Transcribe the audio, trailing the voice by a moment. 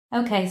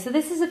Okay, so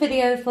this is a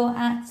video for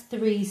Act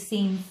 3,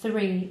 Scene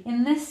 3.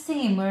 In this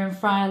scene, we're in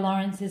Friar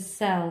Lawrence's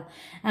cell,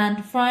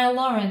 and Friar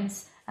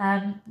Lawrence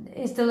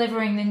is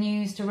delivering the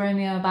news to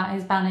Romeo about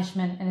his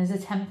banishment and is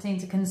attempting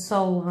to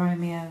console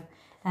Romeo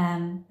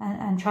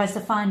and tries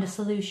to find a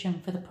solution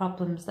for the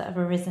problems that have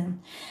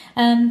arisen.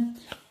 In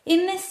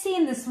this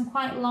scene, there's some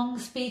quite long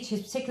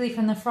speeches, particularly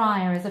from the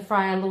friar, as the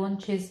friar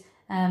launches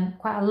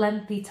quite a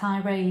lengthy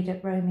tirade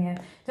at Romeo.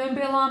 Don't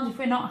be alarmed if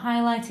we're not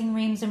highlighting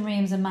reams and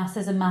reams and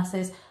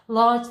masses.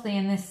 Largely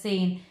in this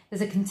scene,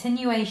 there's a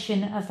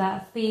continuation of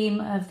that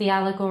theme of the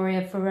allegory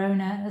of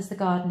Verona as the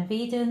Garden of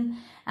Eden,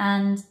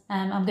 and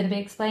I'm going to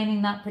be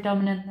explaining that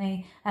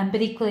predominantly,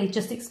 but equally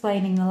just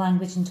explaining the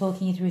language and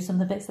talking you through some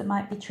of the bits that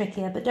might be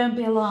trickier. But don't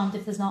be alarmed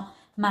if there's not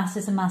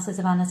masses and masses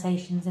of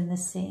annotations in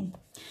this scene.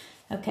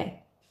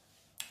 Okay.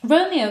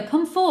 Romeo,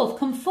 come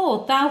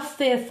forth, thou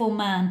fearful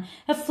man.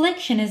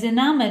 Affliction is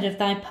enamoured of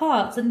thy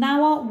parts, and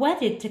thou art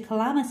wedded to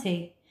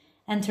calamity.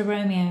 Enter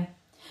Romeo.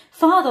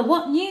 Father,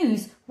 what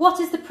news? What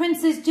is the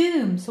prince's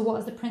doom? So what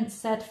has the prince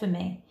said for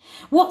me?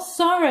 What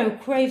sorrow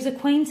craves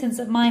acquaintance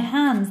at my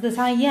hands that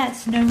I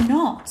yet know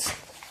not?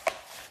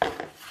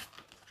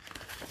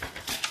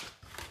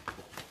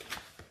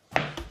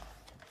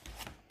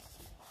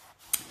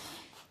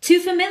 Too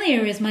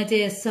familiar is my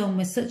dear son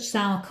with such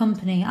sour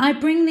company. I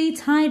bring thee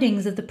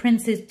tidings of the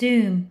prince's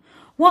doom.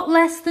 What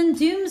less than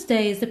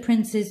doomsday is the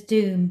prince's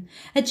doom?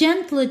 A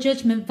gentler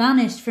judgment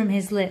vanished from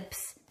his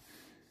lips.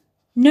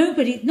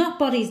 Not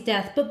body's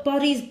death, but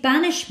body's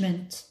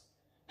banishment.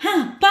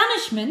 Ha!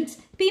 Banishment?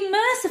 Be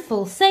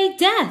merciful, say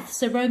death.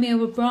 So Romeo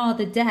would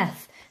rather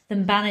death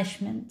than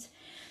banishment.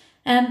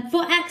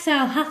 For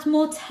exile hath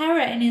more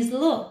terror in his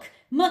look,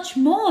 much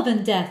more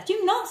than death.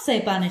 Do not say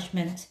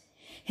banishment.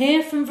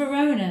 Here from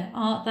Verona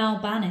art thou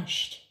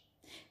banished.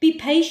 Be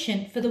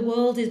patient, for the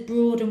world is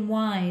broad and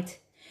wide.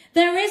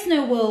 There is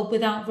no world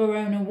without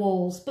Verona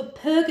walls, but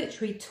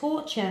purgatory,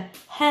 torture,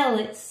 hell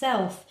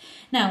itself.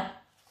 Now,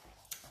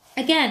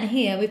 again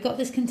here we've got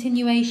this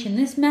continuation,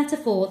 this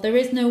metaphor, there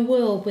is no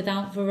world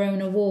without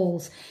Verona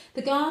walls.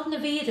 The Garden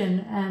of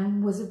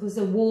Eden was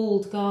a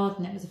walled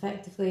garden. It was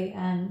effectively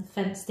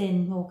fenced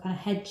in or kind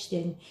of hedged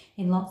in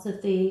lots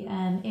of the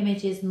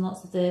images and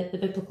lots of the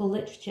biblical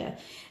literature.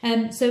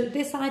 So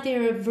this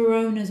idea of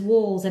Verona's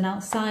walls and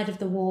outside of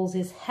the walls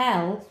is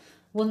hell.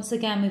 Once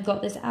again, we've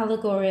got this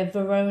allegory of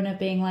Verona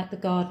being like the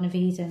Garden of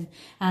Eden,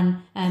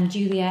 and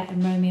Juliet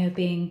and Romeo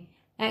being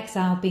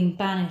exiled, being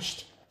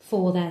banished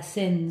for their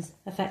sins,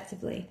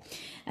 effectively.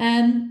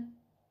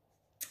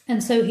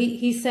 And so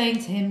he's saying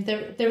to him,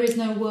 there is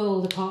no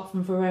world apart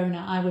from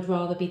Verona. I would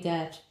rather be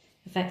dead,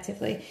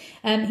 effectively.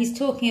 He's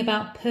talking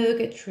about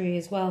purgatory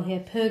as well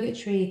here.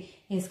 Purgatory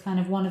is kind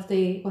of one of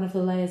the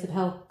layers of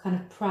hell, kind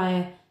of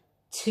prior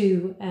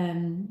to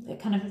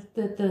kind of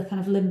the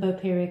kind of limbo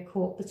period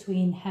caught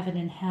between heaven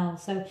and hell.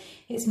 So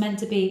it's meant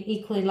to be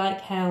equally like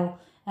hell,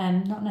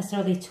 not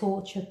necessarily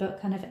torture, but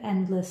kind of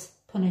endless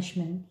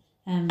punishment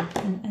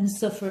and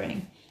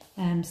suffering.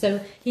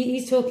 So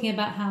he's talking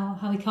about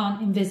how he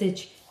can't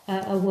envisage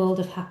a world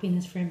of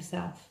happiness for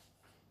himself.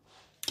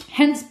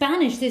 Hence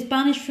banished is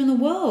banished from the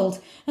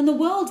world, and the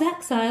world's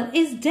exile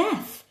is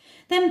death.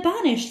 Then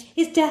banished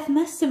is death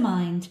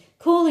mastermind,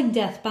 calling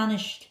death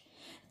banished.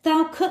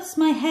 Thou cutt'st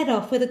my head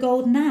off with a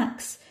golden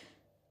axe,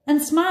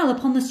 and smile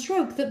upon the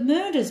stroke that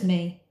murders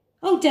me.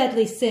 O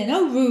deadly sin,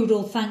 O rude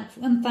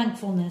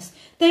unthankfulness,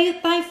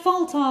 thy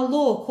fault our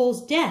law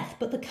calls death,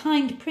 but the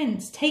kind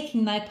prince,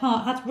 taking thy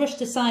part, hath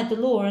rushed aside the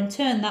law and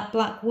turned that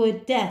black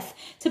word death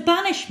to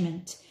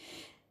banishment.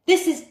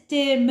 This is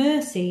dear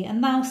mercy,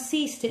 and thou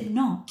seest it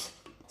not.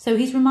 So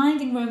he's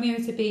reminding Romeo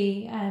to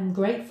be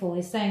grateful.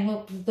 He's saying,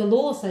 look, the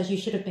law says you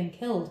should have been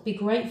killed. Be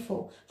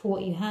grateful for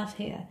what you have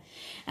here.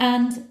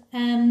 And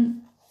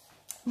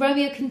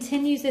Romeo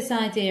continues this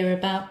idea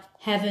about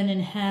heaven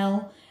and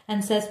hell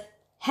and says,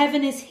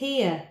 heaven is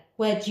here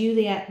where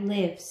Juliet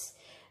lives.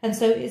 And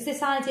so it's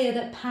this idea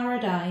that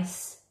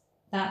paradise,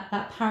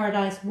 that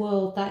paradise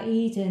world, that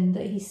Eden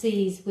that he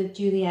sees with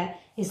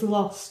Juliet is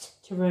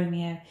lost to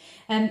Romeo.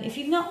 If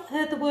you've not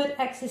heard the word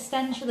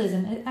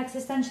existentialism,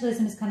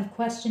 existentialism is kind of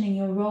questioning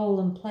your role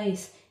and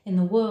place in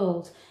the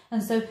world.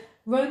 And so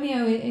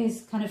Romeo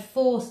is kind of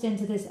forced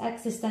into this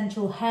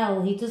existential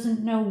hell. He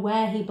doesn't know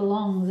where he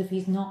belongs if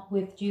he's not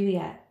with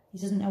Juliet. He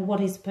doesn't know what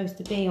he's supposed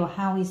to be or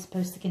how he's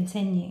supposed to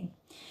continue.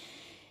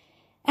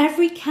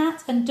 Every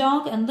cat and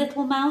dog and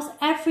little mouse,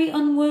 every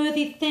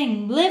unworthy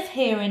thing live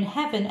here in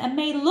heaven and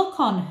may look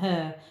on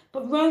her,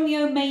 but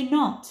Romeo may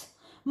not.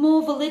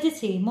 More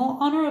validity, more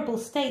honourable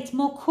state,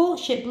 more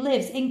courtship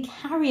lives in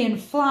carrion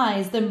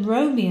flies than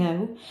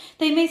Romeo.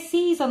 They may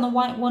seize on the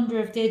white wonder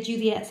of dear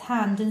Juliet's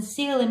hand and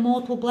seal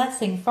immortal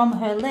blessing from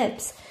her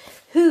lips,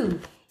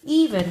 who,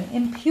 even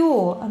in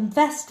pure and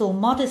vestal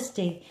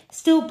modesty,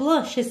 still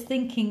blush as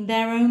thinking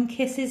their own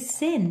kiss is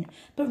sin.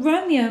 But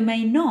Romeo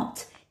may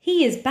not.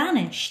 He is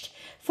banished.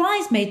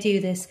 Flies may do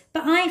this,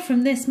 but I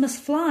from this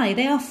must fly.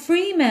 They are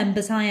free men,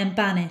 but I am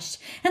banished.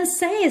 And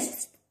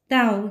sayest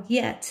thou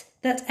yet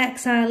that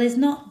exile is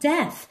not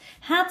death?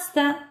 Hadst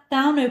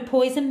thou no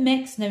poison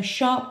mix, no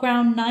sharp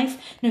ground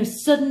knife, no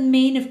sudden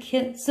mean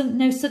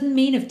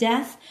of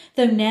death,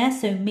 though ne'er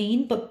so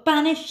mean, but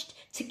banished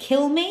to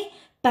kill me?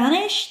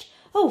 Banished?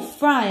 O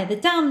friar, the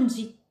damned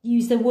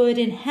use the word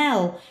in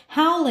hell,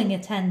 howling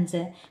attends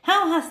it.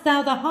 How hast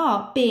thou the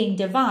heart, being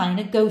divine,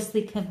 a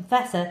ghostly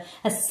confessor,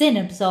 a sin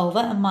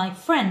absolver, and my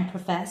friend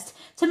professed,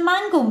 to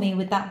mangle me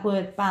with that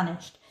word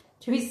banished?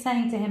 So he's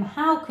saying to him,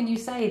 how can you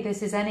say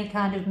this is any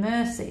kind of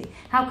mercy?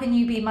 How can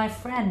you be my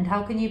friend?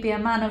 How can you be a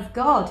man of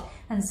God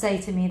and say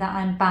to me that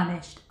I'm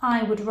banished?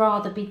 I would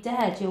rather be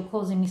dead. You're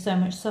causing me so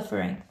much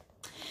suffering.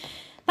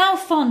 Thou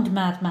fond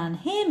madman,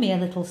 hear me a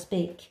little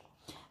speak.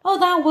 Oh,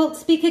 thou wilt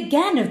speak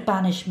again of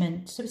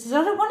banishment. So he says,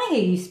 I don't want to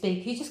hear you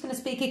speak. You're just going to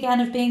speak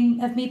again of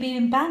me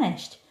being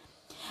banished.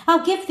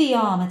 I'll give thee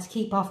armour to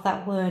keep off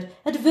that word.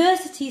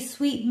 Adversity,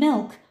 sweet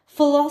milk,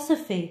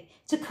 philosophy,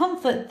 to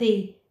comfort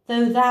thee,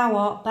 though thou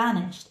art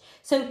banished.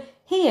 So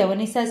here, when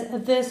he says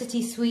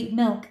adversity, sweet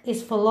milk,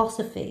 is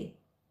philosophy.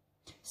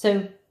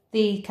 So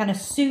the kind of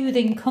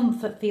soothing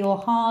comfort for your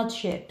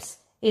hardships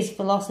is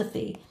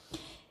philosophy.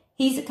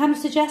 He's kind of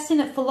suggesting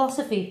that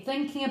philosophy,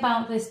 thinking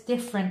about this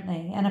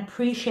differently and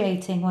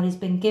appreciating what he's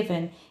been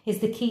given, is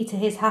the key to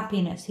his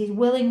happiness. He's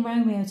willing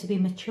Romeo to be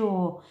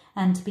mature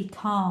and to be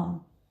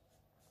calm.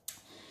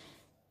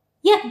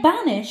 Yet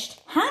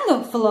banished, hang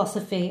up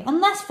philosophy.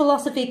 Unless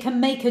philosophy can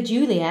make a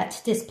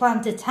Juliet,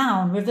 displant a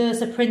town, reverse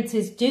a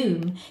prince's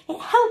doom, it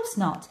helps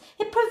not,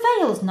 it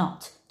prevails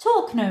not.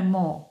 Talk no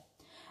more.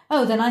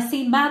 Oh, then I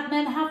see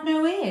madmen have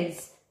no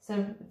ears.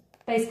 So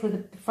basically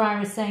the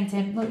friar is saying to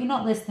him, look, you're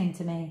not listening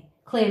to me.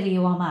 Clearly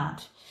you are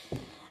mad.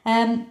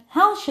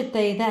 How should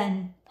they,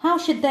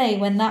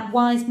 when that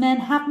wise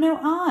men have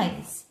no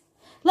eyes?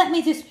 Let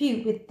me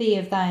dispute with thee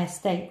of thy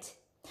estate.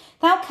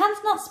 Thou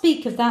canst not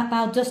speak of that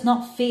thou dost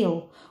not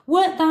feel.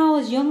 Wert thou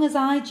as young as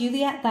I,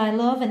 Juliet, thy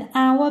love, an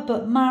hour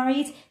but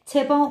married,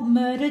 Tybalt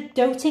murdered,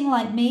 doting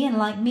like me, and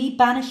like me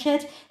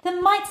banished,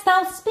 then mightst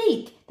thou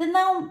speak, then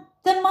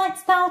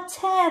mightst thou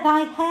tear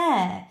thy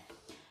hair.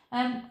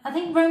 I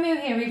think Romeo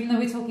here, even though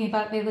we're talking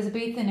about the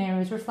Elizabethan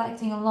era, is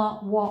reflecting a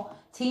lot what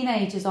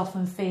teenagers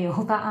often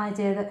feel, that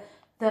idea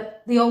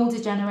that the older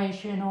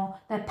generation or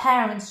their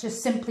parents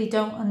just simply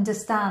don't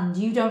understand.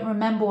 You don't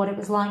remember what it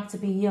was like to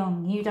be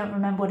young. You don't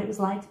remember what it was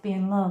like to be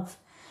in love.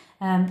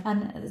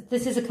 And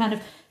this is a kind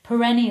of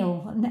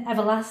perennial,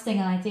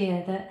 everlasting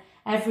idea that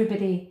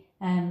everybody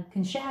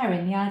can share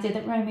in. The idea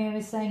that Romeo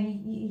is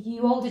saying,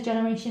 you older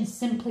generations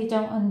simply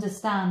don't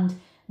understand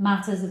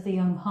matters of the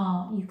young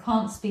heart. You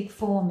can't speak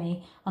for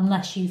me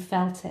unless you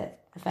felt it,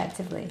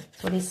 effectively.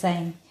 That's what he's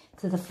saying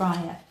to the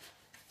friar.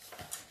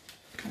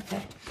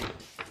 Okay.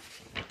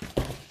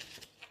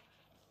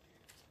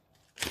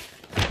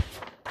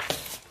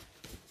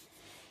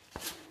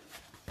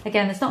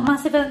 Again, there's not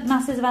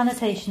masses of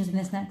annotations in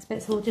this next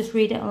bit, so we'll just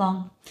read it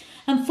along.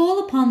 And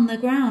fall upon the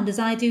ground as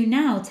I do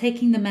now,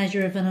 taking the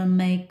measure of an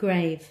unmade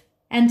grave.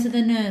 Enter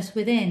the nurse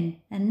within,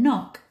 and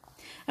knock.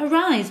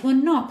 Arise,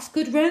 one knocks,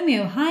 good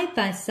Romeo, hide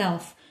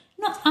thyself.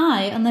 Not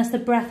I, unless the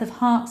breath of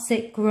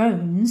heart-sick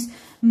groans,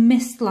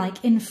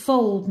 mist-like,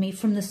 enfold me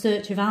from the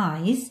search of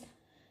eyes.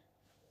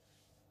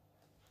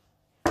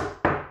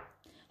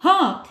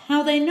 Hark,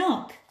 how they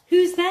knock!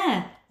 Who's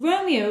there?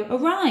 Romeo,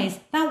 arise,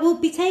 thou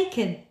wilt be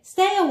taken.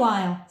 Stay a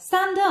while,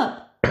 stand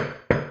up.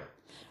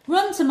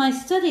 Run to my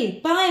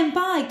study, by and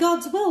by,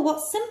 God's will,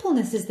 what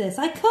simpleness is this?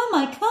 I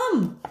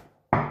come.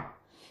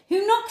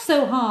 Who knocks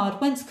so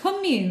hard? Whence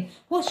come you?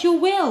 What's your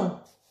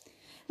will?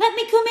 Let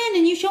me come in,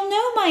 and you shall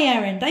know my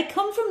errand. I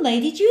come from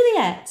Lady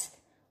Juliet.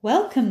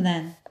 Welcome,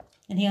 then.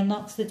 And he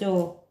unlocks the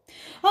door.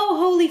 Oh,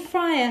 holy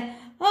friar,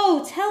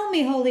 oh, tell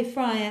me, holy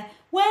friar,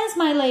 where's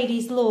my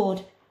lady's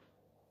lord?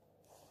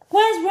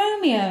 Where's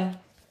Romeo?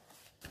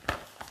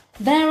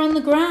 There on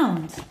the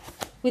ground,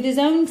 with his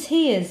own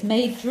tears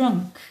made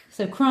drunk.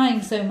 So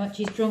crying so much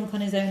he's drunk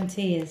on his own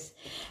tears.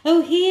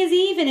 Oh, he is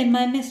even in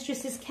my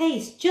mistress's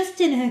case,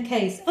 just in her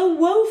case. Oh,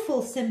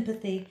 woeful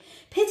sympathy,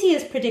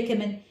 piteous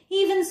predicament,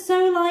 even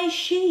so lies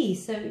she.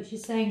 So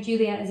she's saying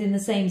Juliet is in the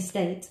same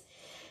state.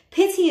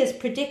 Piteous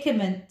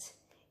predicament,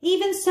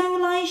 even so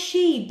lies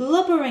she,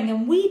 blubbering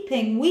and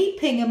weeping,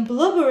 weeping and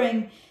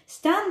blubbering.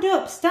 Stand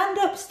up, stand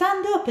up,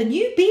 stand up, and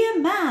you be a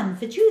man.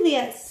 For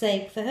Juliet's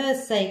sake, for her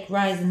sake,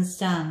 rise and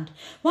stand.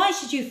 Why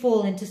should you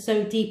fall into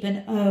so deep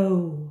an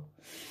oh?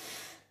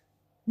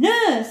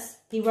 Nurse!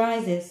 He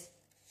rises.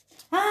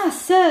 Ah,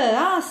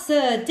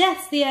 sir,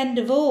 death's the end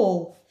of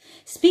all.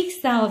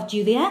 Speak'st thou of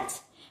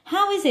Juliet?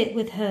 How is it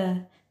with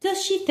her?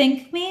 Does she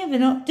think me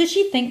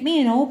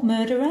an old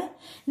murderer?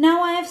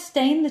 Now I have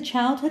stained the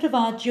childhood of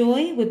our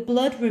joy with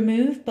blood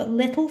removed but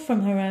little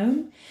from her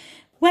own.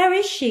 Where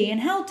is she,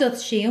 and how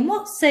doth she, and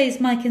what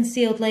says my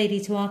concealed lady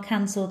to our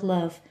cancelled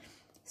love?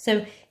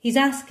 So he's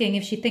asking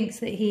if she thinks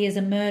that he is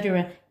a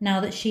murderer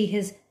now that she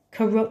has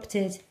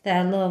corrupted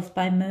their love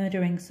by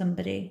murdering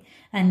somebody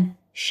and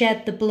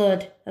shed the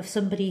blood of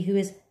somebody who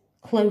is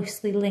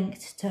closely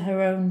linked to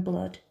her own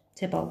blood,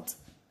 Tybalt.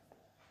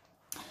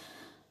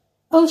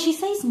 Oh, she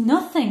says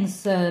nothing,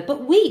 sir,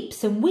 but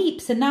weeps and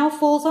weeps, and now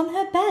falls on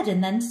her bed,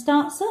 and then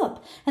starts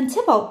up. And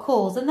Tybalt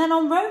calls, and then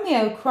on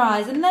Romeo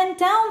cries, and then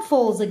down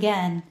falls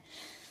again.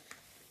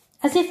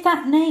 As if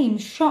that name,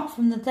 shot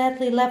from the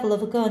deadly level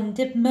of a gun,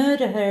 did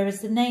murder her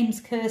as the name's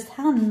cursed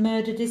hand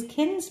murdered his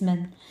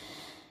kinsman.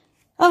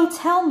 Oh,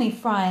 tell me,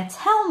 friar,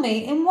 tell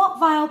me, in what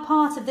vile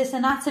part of this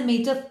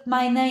anatomy doth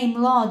my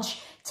name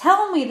lodge?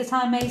 Tell me that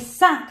I may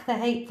sack the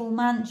hateful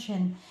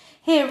mansion.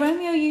 Here,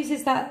 Romeo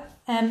uses that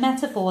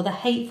metaphor, the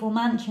hateful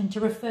mansion,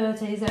 to refer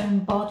to his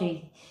own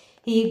body.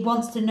 He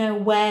wants to know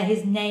where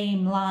his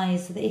name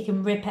lies so that he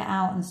can rip it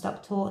out and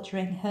stop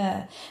torturing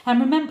her.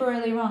 And remember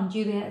earlier on,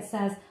 Juliet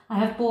says, I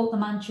have bought the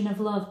mansion of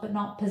love but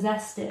not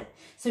possessed it.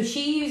 So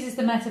she uses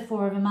the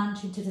metaphor of a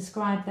mansion to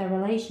describe their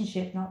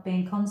relationship not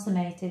being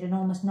consummated and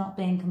almost not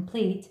being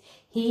complete.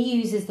 He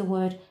uses the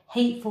word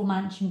hateful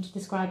mansion to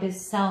describe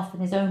himself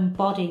and his own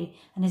body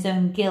and his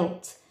own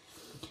guilt.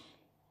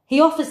 He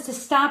offers to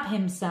stab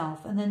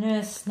himself and the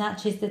nurse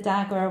snatches the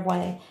dagger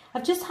away.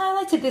 I've just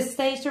highlighted this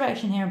stage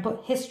direction here and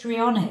put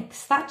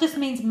histrionics. That just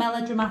means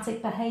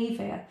melodramatic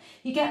behaviour.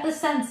 You get the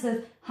sense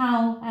of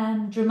how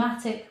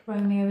dramatic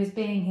Romeo is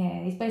being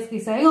here. He's basically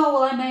saying, oh,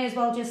 well, I may as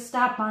well just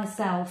stab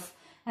myself.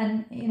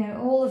 And, you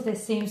know, all of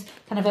this seems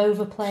kind of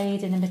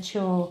overplayed and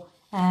immature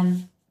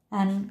and,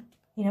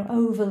 you know,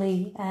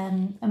 overly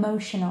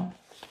emotional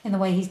in the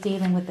way he's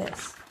dealing with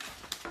this.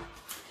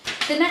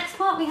 The next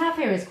part we have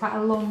here is quite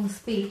a long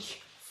speech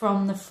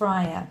from the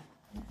friar.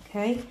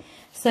 Okay,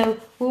 so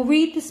we'll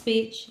read the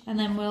speech and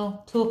then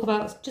we'll talk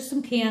about just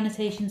some key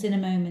annotations in a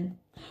moment.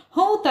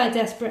 Hold thy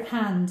desperate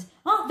hand.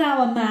 Art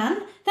thou a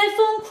man? Thy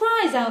form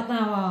cries out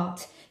thou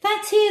art. Thy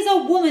tears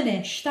are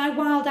womanish. Thy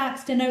wild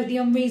acts denote the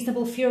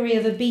unreasonable fury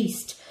of a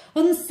beast.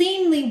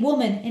 Unseemly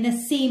woman in a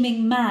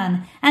seeming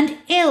man, and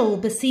ill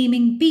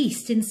beseeming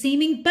beast in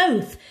seeming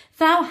both.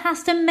 Thou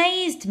hast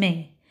amazed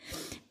me.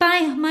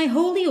 By my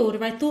holy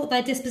order I thought thy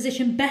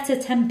disposition better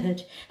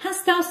tempered.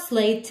 Hast thou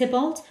slayed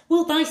Tybalt?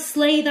 Wilt thou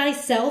slay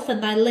thyself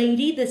and thy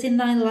lady that in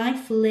thy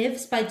life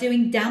lives by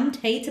doing damned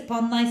hate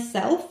upon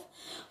thyself?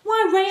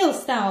 Why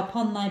railst thou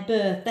upon thy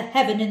birth, the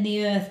heaven and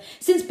the earth,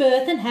 since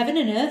birth and heaven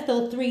and earth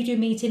all three do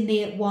meet in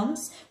thee at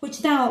once,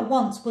 which thou at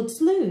once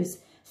wouldst lose?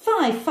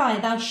 Fie,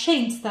 fie, thou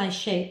shamest thy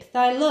shape,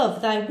 thy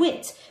love, thy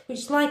wit,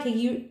 which like a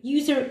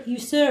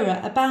usurer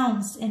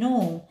abounds in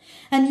all,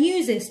 and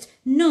usest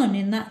none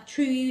in that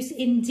true use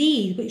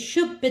indeed, which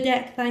should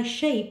bedeck thy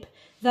shape,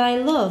 thy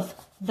love,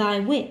 thy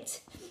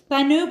wit.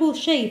 Thy noble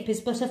shape is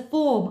but a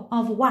form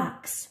of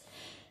wax,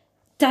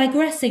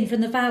 digressing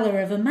from the valour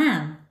of a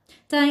man.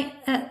 Thy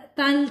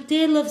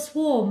dear love's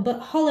form, but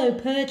hollow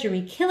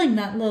perjury, killing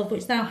that love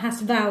which thou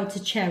hast vowed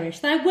to cherish.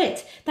 Thy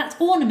wit, that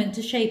ornament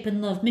to shape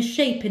and love,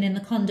 misshapen in the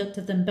conduct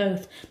of them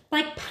both.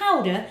 Like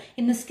powder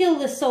in the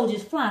skilless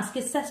soldier's flask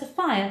is set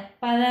afire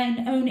by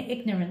thine own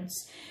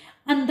ignorance.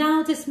 And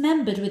thou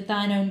dismembered with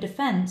thine own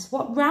defence.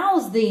 What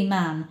roused thee,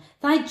 man?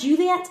 Thy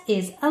Juliet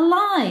is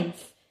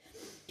alive.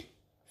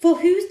 For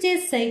whose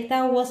dear sake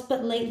thou wast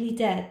but lately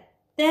dead.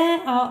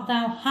 There art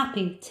thou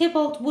happy.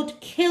 Tybalt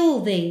would kill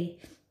thee,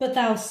 but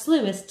thou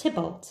slewest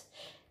Tybalt.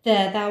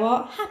 There thou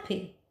art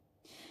happy.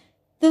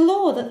 The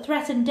law that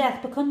threatened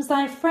death becomes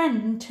thy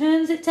friend and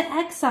turns it to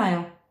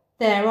exile.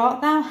 There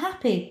art thou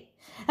happy.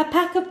 A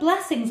pack of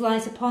blessings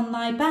lies upon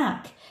thy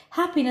back.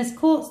 Happiness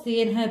courts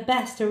thee in her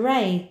best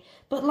array.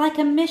 But like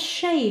a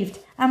misshaved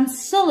and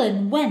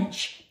sullen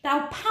wench,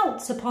 thou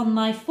pouts upon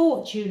thy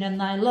fortune and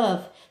thy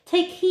love.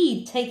 Take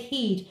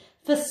heed,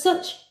 for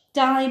such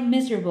die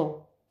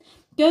miserable.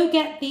 Go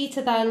get thee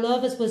to thy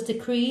love as was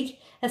decreed.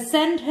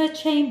 Ascend her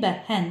chamber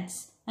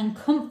hence and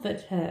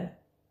comfort her.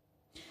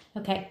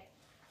 Okay,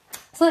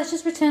 so let's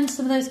just return to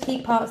some of those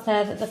key parts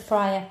there that the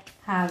friar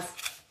has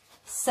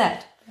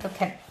said.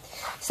 Okay,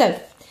 so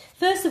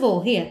first of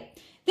all here,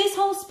 this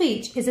whole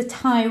speech is a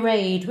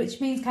tirade, which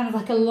means kind of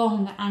like a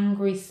long,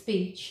 angry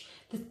speech.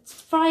 The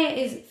friar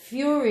is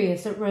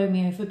furious at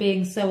Romeo for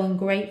being so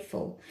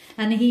ungrateful,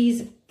 and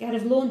he's kind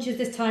of launches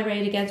this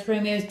tirade against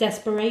Romeo's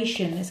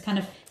desperation, this kind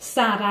of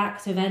sad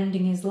act of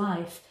ending his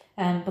life.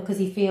 Because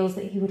he feels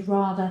that he would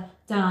rather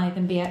die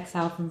than be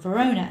exiled from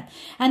Verona.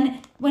 And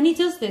when he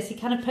does this, he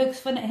kind of pokes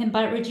fun at him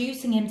by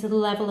reducing him to the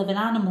level of an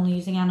animal,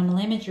 using animal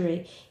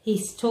imagery.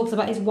 He talks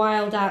about his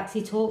wild acts.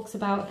 He talks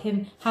about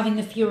him having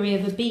the fury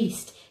of a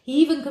beast. He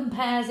even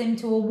compares him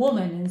to a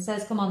woman and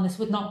says, come on, this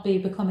would not be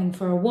becoming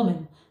for a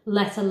woman,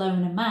 let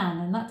alone a man.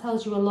 And that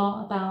tells you a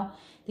lot about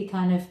the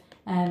kind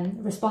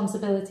of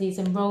responsibilities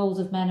and roles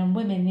of men and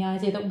women, the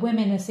idea that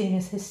women are seen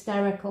as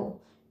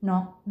hysterical,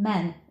 not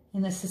men.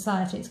 In this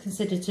society, it's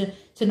considered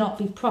to not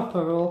be proper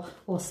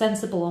or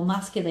sensible or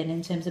masculine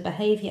in terms of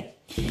behaviour.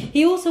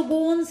 He also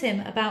warns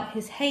him about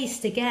his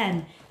haste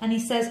again, and he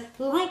says,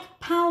 like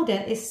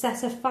powder is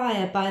set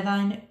afire by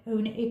thine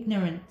own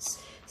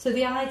ignorance. So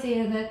the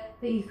idea that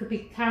you could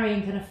be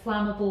carrying kind of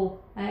flammable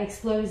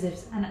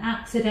explosives and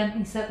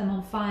accidentally set them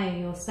on fire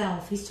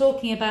yourself. He's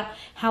talking about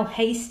how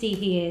hasty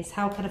he is,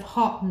 how kind of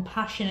hot and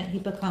passionate he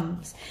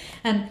becomes.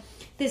 And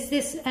there's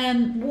this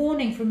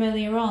warning from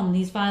earlier on,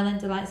 these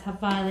violent delights have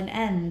violent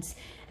ends.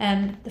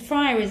 The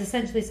friar is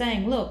essentially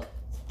saying, look,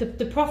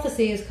 the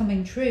prophecy is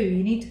coming true.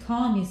 You need to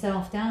calm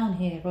yourself down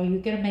here, or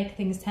you're going to make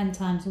things 10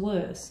 times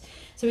worse.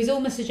 So he's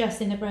almost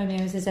suggesting that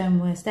Romeo is his own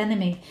worst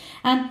enemy.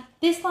 And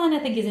this line I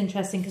think is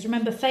interesting, because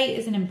remember, fate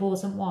is an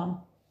important one.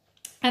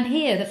 And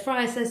here the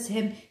friar says to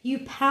him,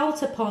 you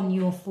pout upon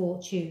your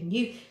fortune.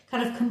 You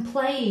kind of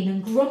complain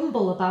and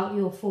grumble about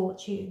your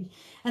fortune.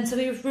 And so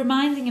he was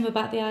reminding him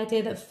about the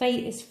idea that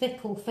fate is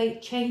fickle,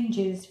 fate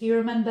changes. If you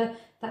remember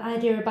that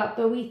idea about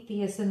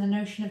Boethius and the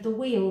notion of the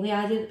wheel, the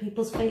idea that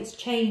people's fates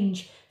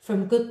change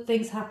from good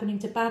things happening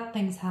to bad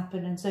things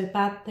happen, and so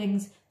bad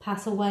things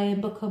pass away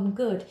and become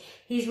good.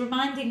 He's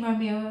reminding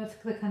Romeo of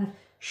the kind of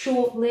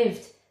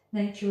short-lived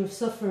nature of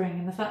suffering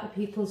and the fact that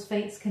people's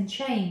fates can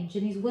change,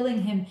 and he's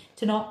willing him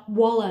to not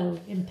wallow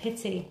in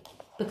pity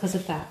because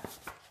of that.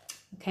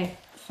 Okay,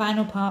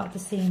 final part of the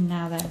scene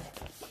now then.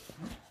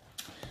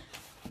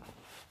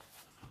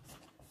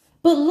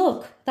 But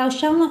look, thou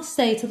shalt not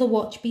stay till the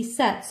watch be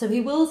set. So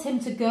he wills him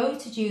to go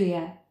to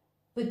Juliet,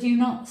 but do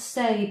not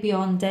stay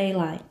beyond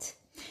daylight.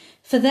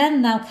 For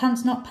then thou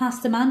canst not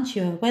pass to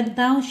Mantua, when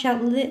thou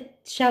shalt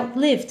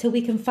live till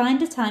we can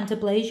find a time to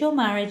blaze your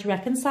marriage,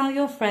 reconcile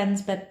your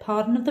friends, beg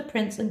pardon of the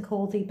prince, and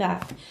call thee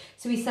back.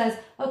 So he says,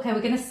 okay,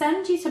 we're going to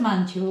send you to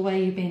Mantua where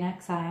you've been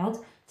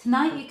exiled.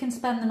 Tonight you can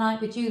spend the night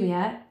with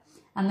Juliet,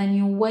 and then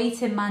you'll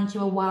wait in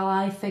Mantua while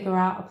I figure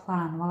out a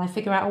plan, while I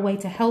figure out a way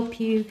to help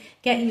you,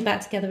 get you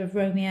back together with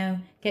Romeo,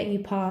 get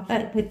you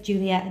with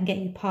Juliet, and get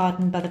you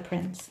pardoned by the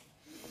prince.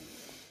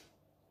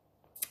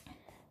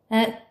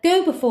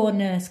 Go before,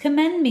 nurse,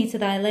 commend me to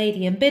thy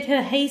lady, and bid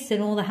her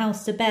hasten all the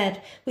house to bed,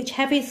 which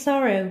heavy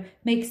sorrow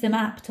makes them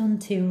apt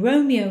unto.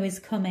 Romeo is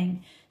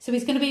coming. So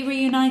he's going to be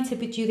reunited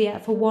with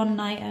Juliet for one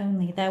night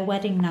only, their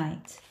wedding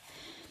night.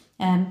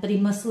 But he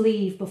must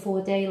leave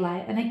before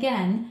daylight. And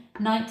again,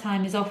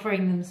 nighttime is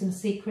offering them some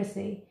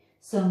secrecy,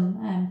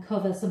 some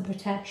cover, some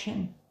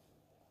protection.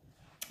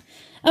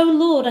 O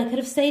Lord, I could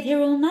have stayed here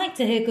all night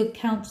to hear good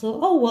counsel.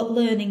 Oh, what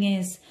learning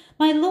is!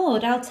 My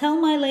lord, I'll tell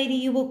my lady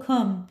you will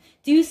come.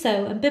 Do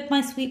so, and bid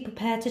my sweet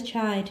prepare to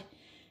chide.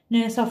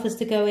 Nurse offers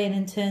to go in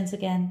and turns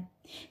again.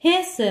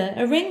 Here, sir,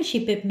 a ring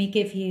she bid me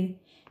give you.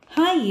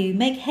 Hie you,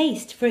 make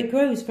haste, for it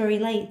grows very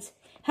late.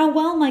 How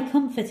well my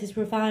comfort is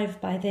revived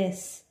by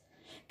this.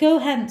 Go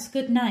hence,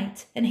 good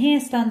night, and here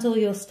stands all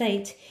your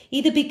state.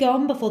 Either be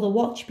gone before the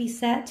watch be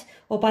set,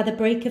 or by the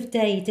break of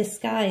day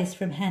disguised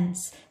from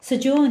hence.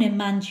 Sojourn in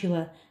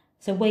Mantua,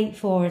 so wait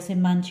for us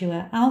in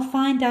Mantua. I'll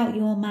find out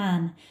your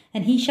man,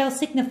 and he shall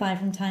signify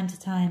from time to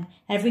time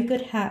every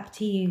good hap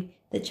to you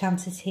that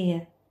chances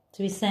here.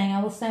 So he's saying,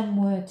 I will send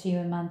word to you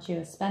in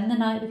Mantua. Spend the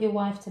night with your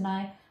wife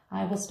tonight.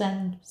 I will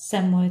send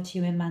word to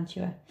you in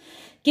Mantua.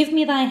 Give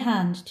me thy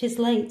hand, 'tis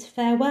late.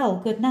 Farewell,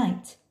 good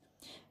night.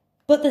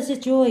 But there's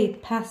joy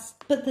past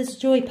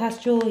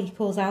joy, he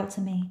calls out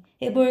to me.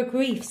 It were a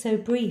grief so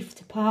brief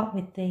to part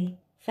with thee.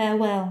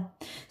 Farewell.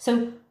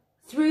 So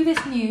through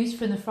this news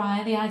from the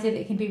friar, the idea that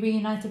he can be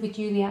reunited with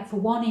Juliet for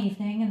one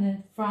evening, and the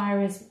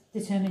friar is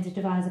determined to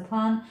devise a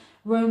plan.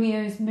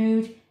 Romeo's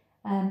mood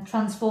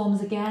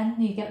transforms again.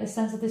 You get the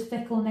sense of this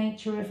fickle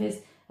nature of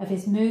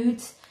his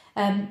moods.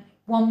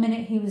 1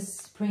 minute he was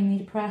supremely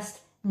depressed.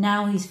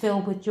 Now he's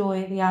filled with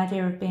joy at the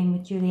idea of being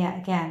with Juliet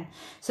again.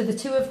 So the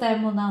two of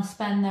them will now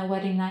spend their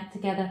wedding night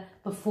together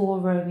before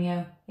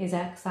Romeo is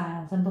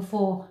exiled, and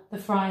before the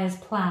friar's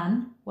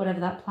plan, whatever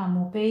that plan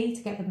will be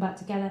to get them back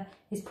together,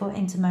 is put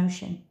into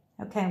motion.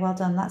 Okay, well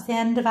done. That's the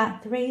end of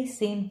Act 3,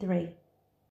 Scene 3.